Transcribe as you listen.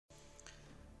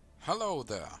Hello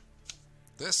there,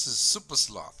 this is Super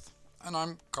Sloth, and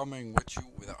I'm coming with you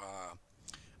with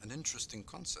an interesting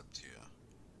concept here.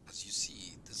 As you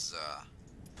see, this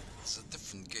is a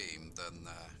different game than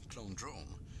Clone Drone,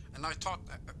 and I thought,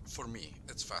 for me,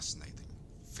 it's fascinating.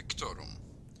 Fictorum.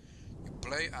 You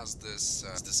play as this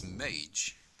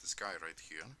mage, this guy right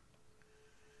here,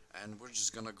 and we're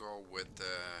just gonna go with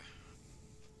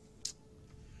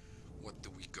what do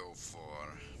we go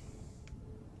for?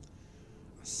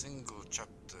 A single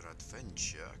chapter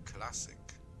adventure classic.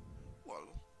 Well,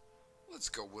 let's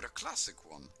go with a classic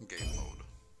one, game mode.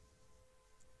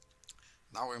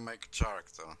 Now we make a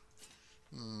character.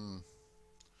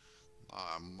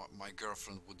 My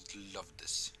girlfriend would love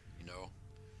this, you know,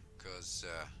 cause.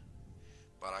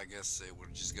 But I guess we're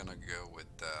just gonna go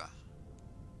with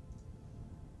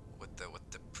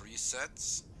the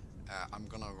presets. I'm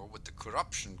gonna go with the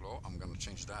corruption glow. I'm gonna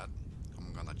change that.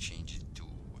 I'm gonna change it to.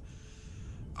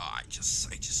 I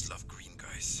just love green,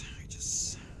 guys. I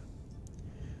just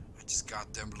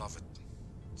goddamn love it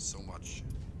so much.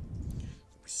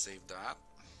 We save that,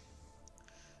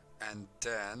 and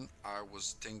then I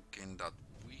was thinking that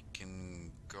we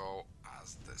can go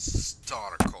as the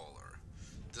star caller.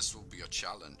 This will be a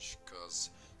challenge, cause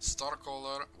star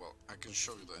caller. Well, I can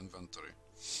show you the inventory.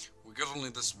 We got only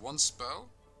this one spell.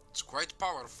 It's quite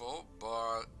powerful,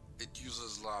 but it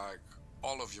uses like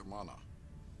all of your mana.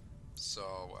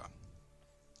 So,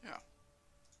 yeah,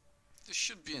 this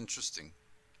should be interesting.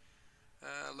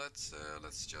 Let's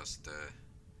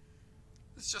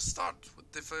just start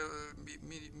with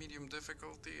medium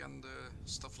difficulty and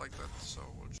stuff like that. So,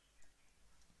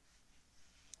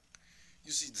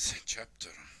 you see this chapter.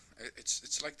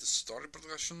 It's like the story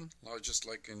progression, just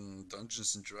like in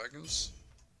Dungeons and Dragons,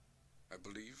 I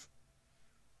believe.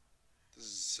 This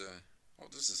is oh,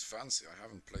 this is fancy. I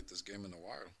haven't played this game in a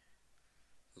while.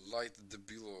 Light the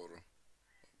below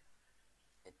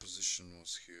opposition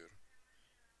was here.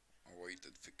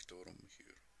 Awaited Fictorum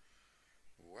here.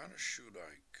 Where should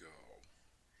I go?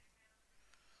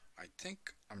 I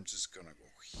think I'm just gonna go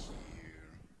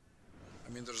here. I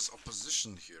mean, there's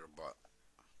opposition here, but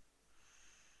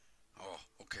oh,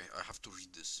 okay, I have to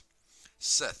read this.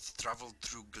 Seth traveled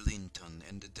through Glinton.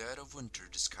 In the dead of winter,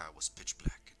 the sky was pitch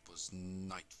black. It was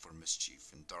night for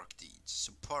mischief and dark deeds.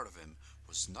 So part of him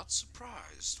was not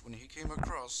surprised when he came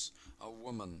across a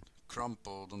woman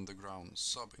crumpled on the ground,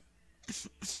 sobbing.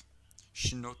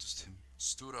 She noticed him,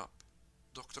 stood up.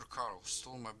 Dr. Carl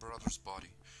stole my brother's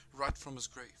body, right from his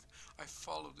grave. I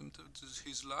followed him to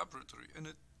his laboratory, and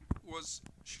it was...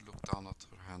 She looked down at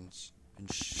her hands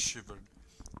and shivered,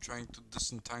 trying to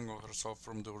disentangle herself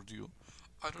from the ordeal.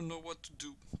 I don't know what to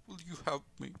do. Will you help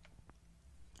me?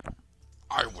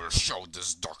 I will show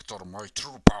this doctor my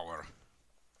true power.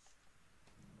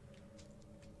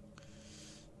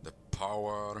 The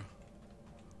power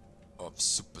of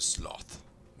Super Sloth.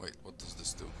 Wait, what does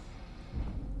this do?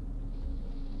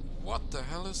 What the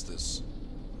hell is this?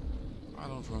 I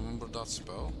don't remember that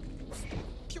spell.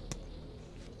 Pew.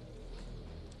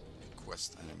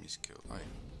 Quest enemies kill.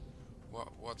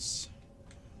 What's...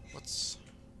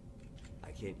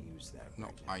 I can't use that.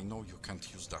 No, I know you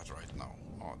can't use that right now.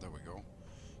 Oh, there we go.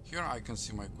 Here I can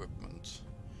see my equipment.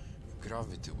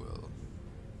 Gravity well.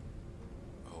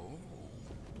 Oh.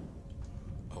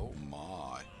 Oh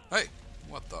my. Hey!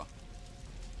 What the?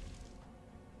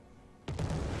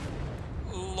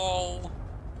 LOL.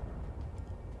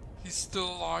 He's still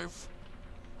alive.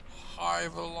 High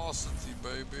velocity,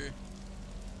 baby.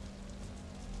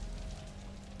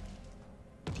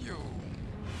 Phew.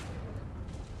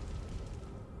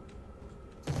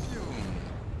 Phew.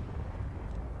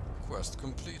 Quest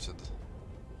completed.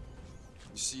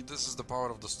 You see, this is the power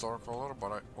of the Starcaller,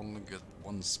 but I only get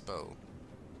one spell.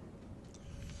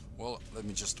 Well, let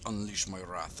me just unleash my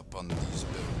wrath upon these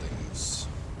buildings.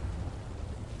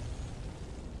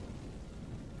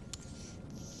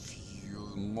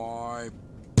 Feel my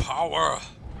power!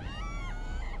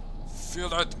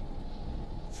 Feel it!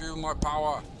 Feel my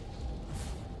power!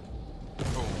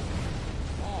 Boom.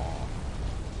 Oh.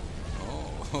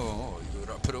 Oh,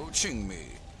 you're approaching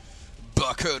me.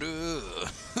 Buckaroo!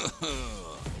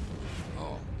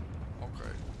 Oh,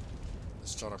 okay.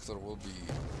 This character will be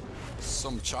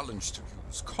some challenge to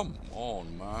use. Come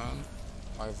on, man.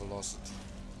 High velocity.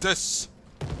 This!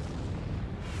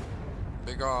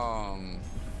 Big on.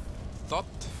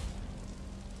 Thought.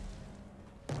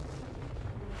 Did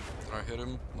I hit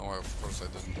him? No, of course I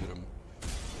didn't hit him.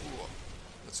 Ooh,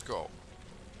 let's go.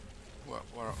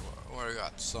 Where you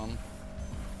at, son?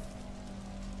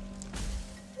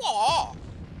 Whoa!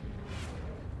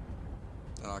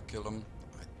 Did I kill him?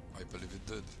 I believe it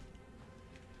did.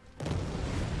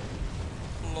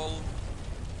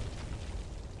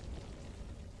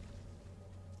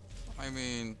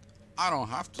 mean, I don't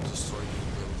have to destroy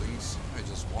these buildings. I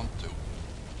just want to.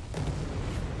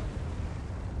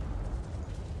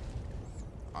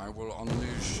 I will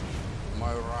unleash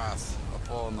my wrath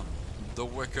upon the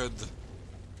wicked.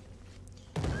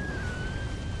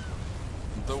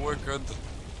 The wicked.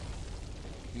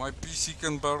 My PC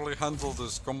can barely handle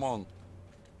this, come on.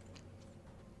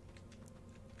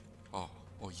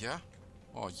 Oh yeah?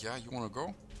 Oh yeah, you wanna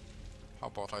go? How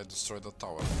about I destroy the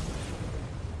tower?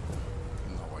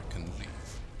 Now I can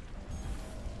leave.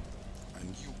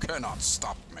 And you cannot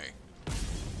stop me.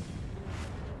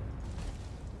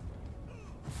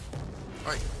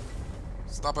 Hey!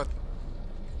 Stop it!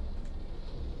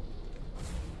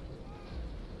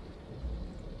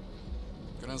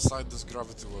 Get inside this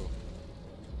gravity well.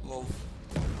 Lol.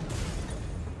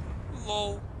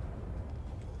 Lol.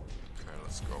 Okay,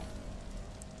 let's go.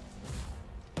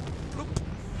 Bloop.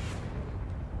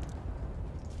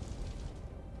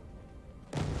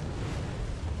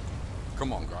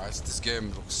 Come on guys, this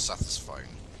game looks satisfying.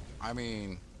 I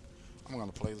mean, I'm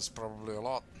gonna play this probably a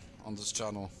lot on this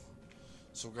channel.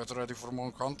 So get ready for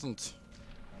more content,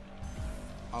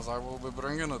 as I will be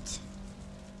bringing it.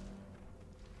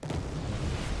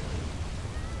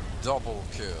 Double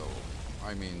kill.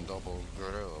 I mean double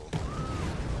grill.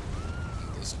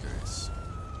 In this case.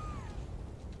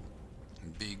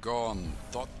 Be gone,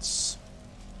 dots.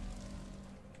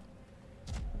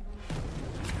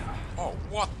 Oh,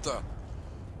 what the?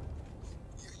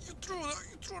 You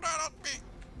threw that at me.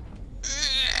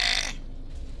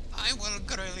 I will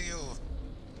grill you.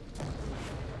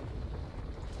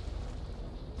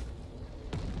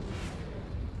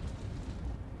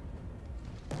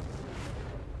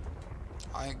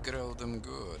 I grilled them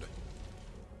good.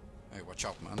 Hey, watch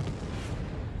out, man.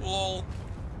 LOL.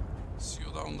 See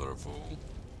you down there, fool.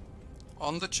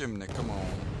 On the chimney, come on.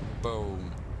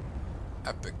 Boom.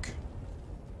 Epic.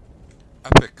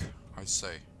 Epic, I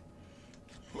say.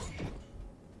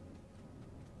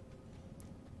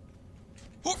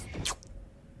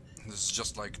 This is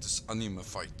just like this anime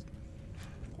fight.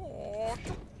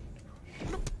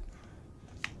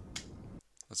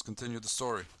 Let's continue the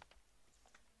story.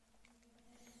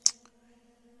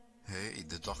 Hey,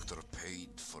 the doctor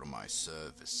paid for my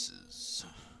services.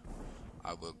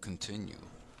 I will continue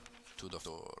to the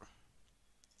door.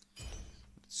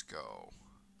 Let's go.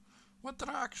 What did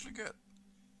I actually get?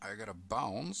 I got a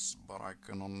bounce, but I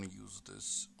can only use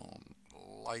this on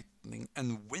lightning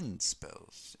and wind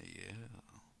spells. Yeah.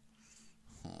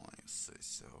 Oh, I say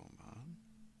so, man.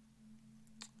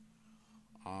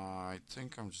 I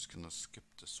think I'm just gonna skip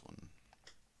this one.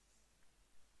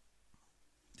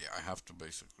 Yeah, I have to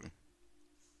basically.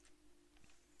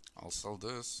 I'll sell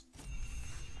this.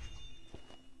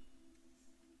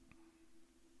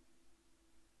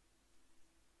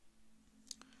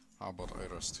 How about I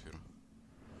rest here?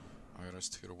 I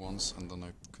rest here once and then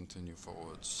I continue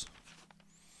forwards.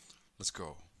 Let's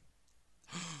go.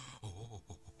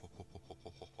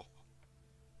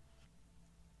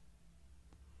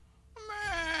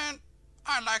 Man,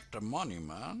 I like the money,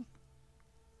 man.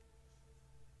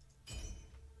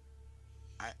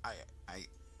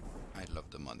 I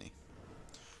love the money.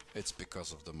 It's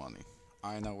because of the money.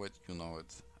 I know it, you know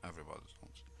it, everybody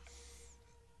knows.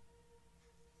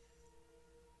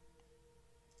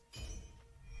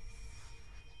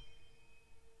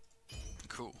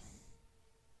 Cool.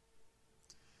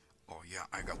 Oh yeah,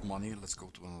 I got money. Let's go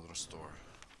to another store.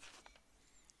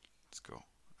 Let's go.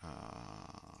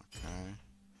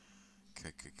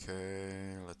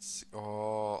 Okay. Let's see.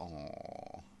 Oh.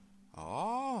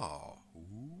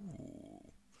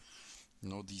 Ooh. You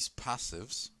know, these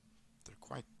passives, they're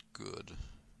quite good.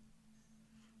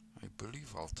 I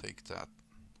believe I'll take that.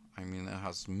 I mean, it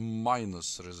has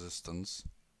minus resistance.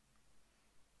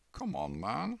 Come on,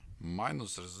 man.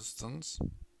 Minus resistance.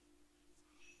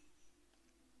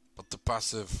 But the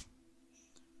passive,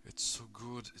 it's so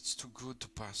good. It's too good to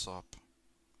pass up.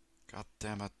 God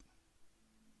damn it.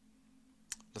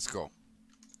 Let's go.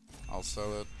 I'll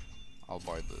sell it. I'll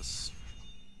buy this.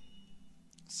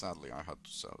 Sadly, I had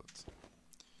to sell it.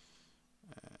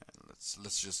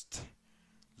 Let's just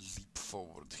leap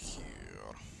forward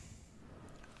here.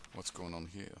 What's going on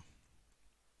here?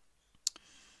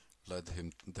 Led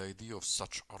him the idea of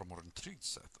such armor intrigued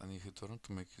Seth, and he turned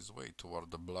to make his way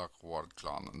toward the Black Ward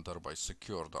clan and thereby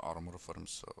secure the armor for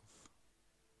himself.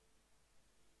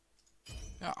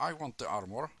 Yeah, I want the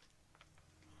armor.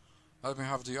 Let me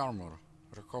have the armor.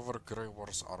 Recover Grey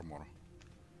War's armor.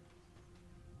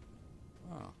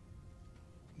 Ah,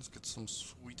 let's get some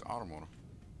sweet armor.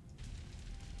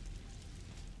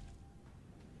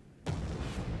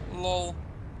 LOL.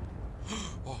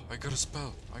 Oh, I got a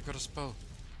spell. I got a spell.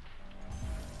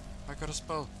 I got a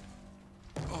spell.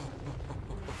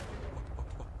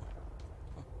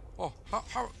 Oh, oh,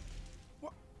 how,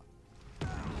 what? You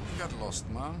got lost,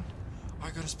 man. I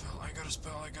got a spell, I got a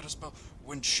spell, I got a spell.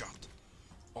 Wind shot.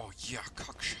 Oh, yeah,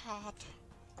 cock shot.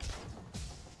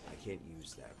 I can't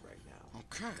use that right now.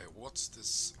 Okay, what's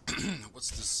this? What's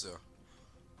this?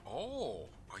 Oh,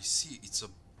 I see. It's a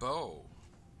bow.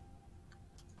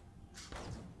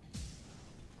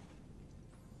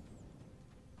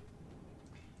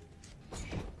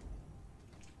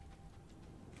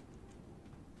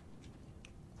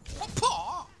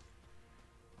 Hoppa!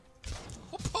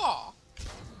 Hoppa!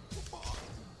 Hoppa!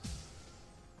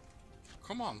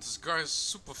 Come on, this guy is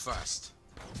super fast.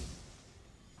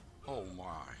 Oh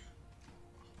my.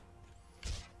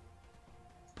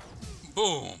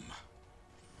 Boom!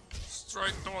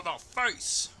 Straight to the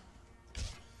face!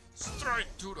 Straight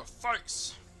to the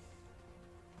face!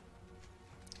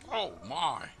 Oh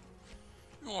my!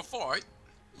 You wanna fight?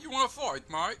 You wanna fight,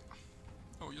 mate?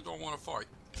 Oh, you don't wanna fight.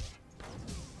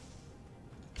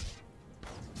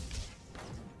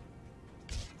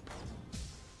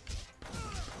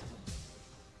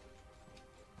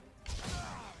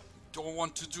 Don't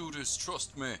want to do this,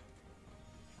 trust me.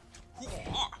 I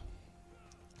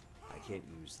can't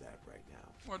use that right now.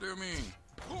 What do you mean?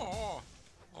 Oh,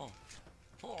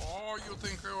 you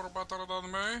think you're better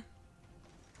than me?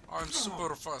 I'm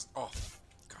super fast. Oh,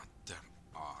 god damn.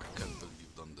 Oh, I can't believe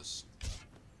you've done this.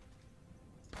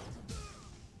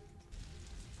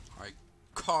 I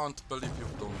can't believe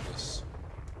you've done this.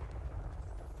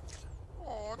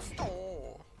 Oh,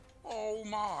 no. Oh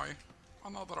my.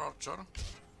 Another archer.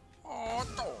 Oh,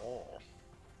 no.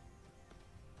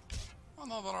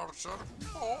 Another archer.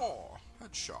 Oh,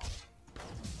 headshot.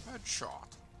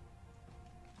 Headshot.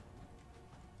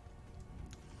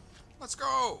 Let's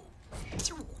go.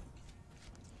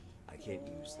 I can't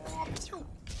use that.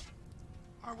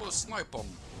 I will snipe him.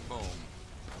 Boom.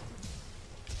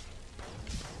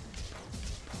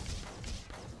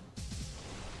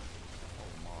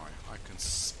 Oh my, I can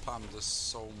spam this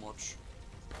so much.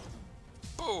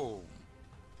 Boom.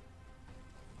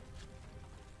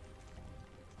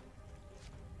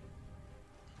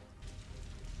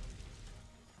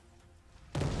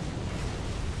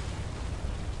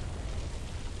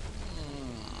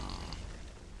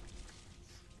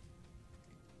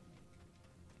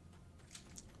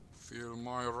 Feel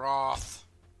my wrath.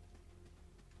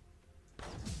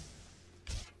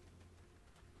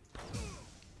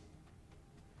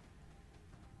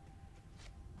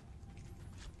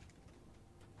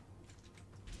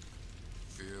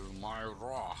 Feel my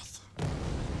wrath.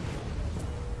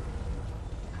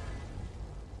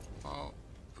 Oh,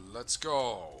 let's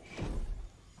go.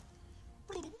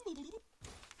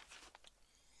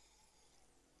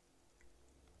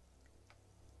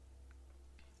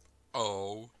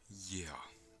 Oh, yeah.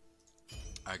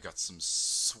 I got some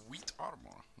sweet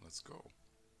armor. Let's go.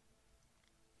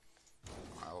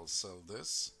 I'll sell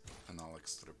this and I'll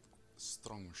extra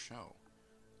strong shell.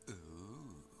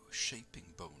 Ooh,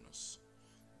 shaping bonus.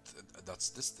 That's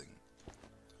this thing.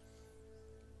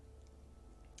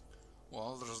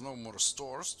 Well, there's no more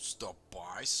stores to stop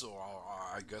by, so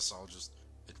I guess I'll just...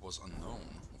 It was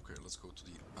unknown. Okay, let's go to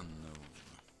the unknown.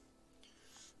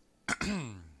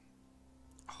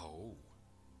 Oh,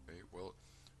 okay, well,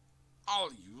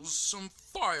 I'll use some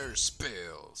fire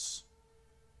spells.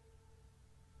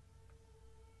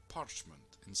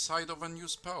 Parchment, inside of a new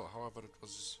spell, however it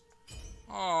was...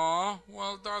 Ah,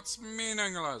 well that's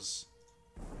meaningless.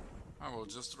 I will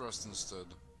just rest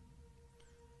instead.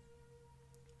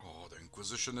 Oh, the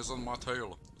Inquisition is on my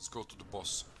tail. Let's go to the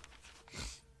boss.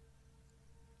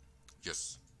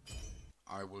 Yes,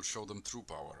 I will show them true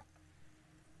power.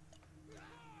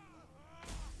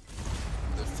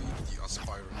 Defeat the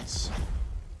aspirants.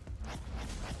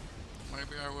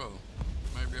 Maybe I will.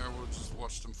 Maybe I will just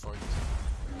watch them fight.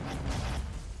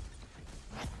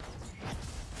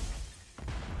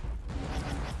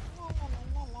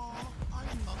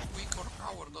 I'm not weak or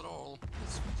coward at all.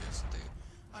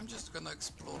 I'm just gonna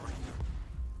explore here.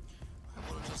 I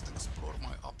will just explore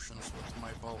my options with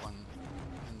my bow and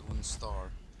one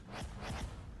star.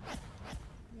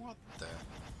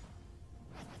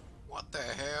 What the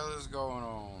hell is going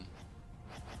on?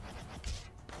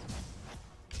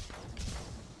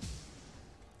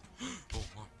 Oh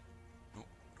my. No,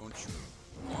 don't you.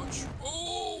 Don't you.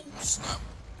 Oh, snap.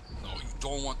 No, you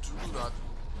don't want to do that.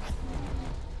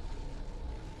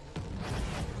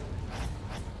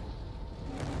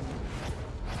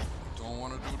 Don't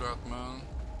want to do that, man.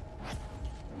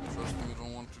 Trust me, you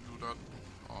don't want to do that.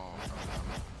 Oh,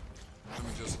 goddamn. Let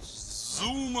me just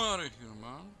zoom out of here,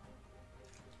 man.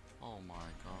 Oh my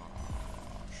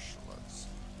gosh. Let's.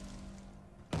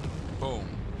 Boom.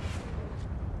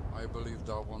 I believe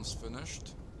that one's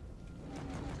finished.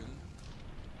 Cooking.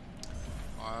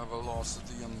 I have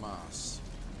velocity and mass.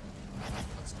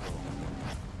 Let's go.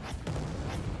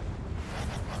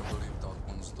 I believe that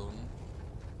one's done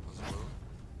as well.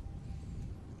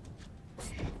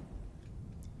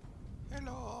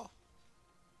 Hello.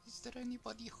 Is there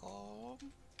anybody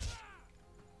home?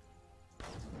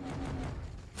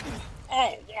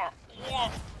 Oh, what?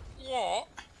 What? What?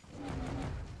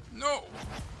 No!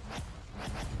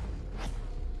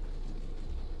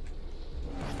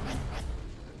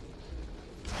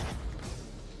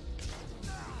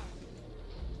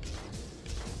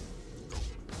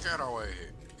 Get away!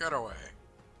 Get away!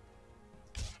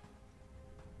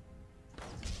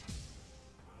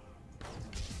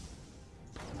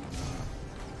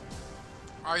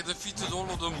 I defeated all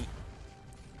of them!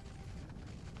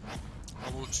 I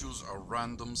will choose a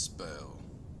random spell.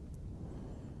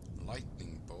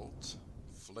 Lightning bolt,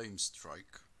 flame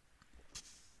strike.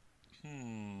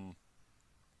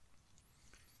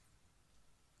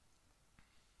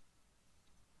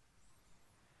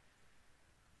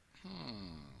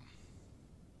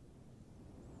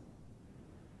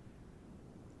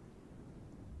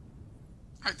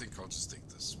 I think I'll just take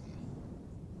this one.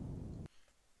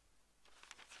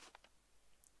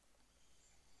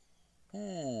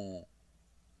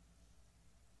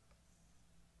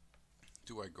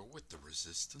 Do I go with the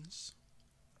resistance,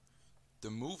 the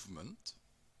movement,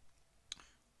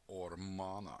 or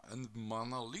mana and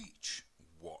mana leech?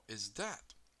 What is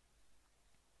that?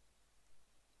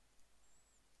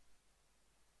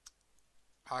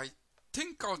 I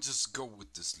think I'll just go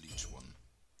with this leech one.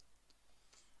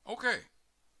 Okay,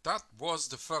 that was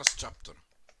the first chapter.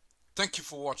 Thank you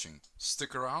for watching.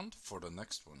 Stick around for the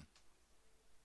next one.